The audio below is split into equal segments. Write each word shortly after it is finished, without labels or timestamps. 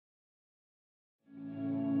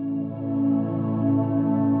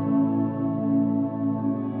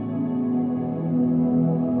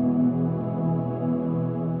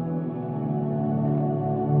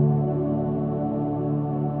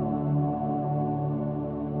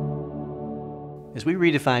As we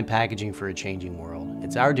redefine packaging for a changing world,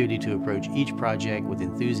 it's our duty to approach each project with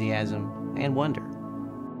enthusiasm and wonder.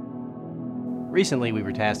 Recently, we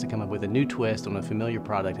were tasked to come up with a new twist on a familiar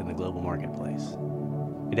product in the global marketplace.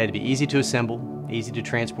 It had to be easy to assemble, easy to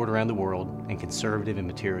transport around the world, and conservative in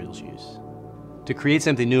materials use. To create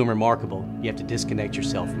something new and remarkable, you have to disconnect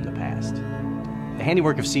yourself from the past. The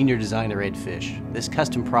handiwork of senior designer Ed Fish, this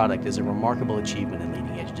custom product is a remarkable achievement in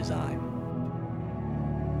leading-edge design.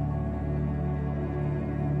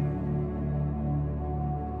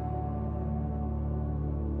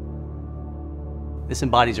 This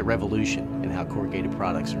embodies a revolution in how corrugated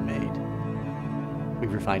products are made.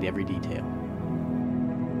 We've refined every detail.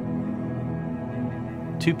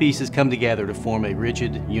 Two pieces come together to form a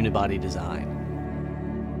rigid, unibody design.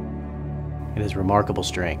 It has remarkable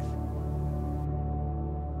strength.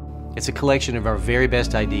 It's a collection of our very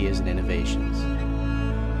best ideas and innovations.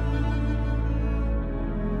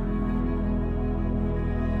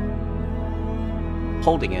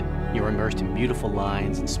 Holding it, you're immersed in beautiful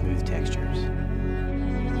lines and smooth textures.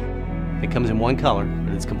 It comes in one color,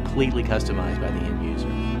 but it's completely customized by the end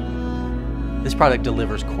user. This product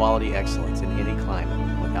delivers quality excellence in any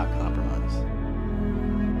climate without compromise.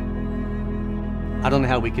 I don't know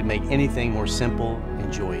how we could make anything more simple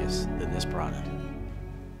and joyous than this product.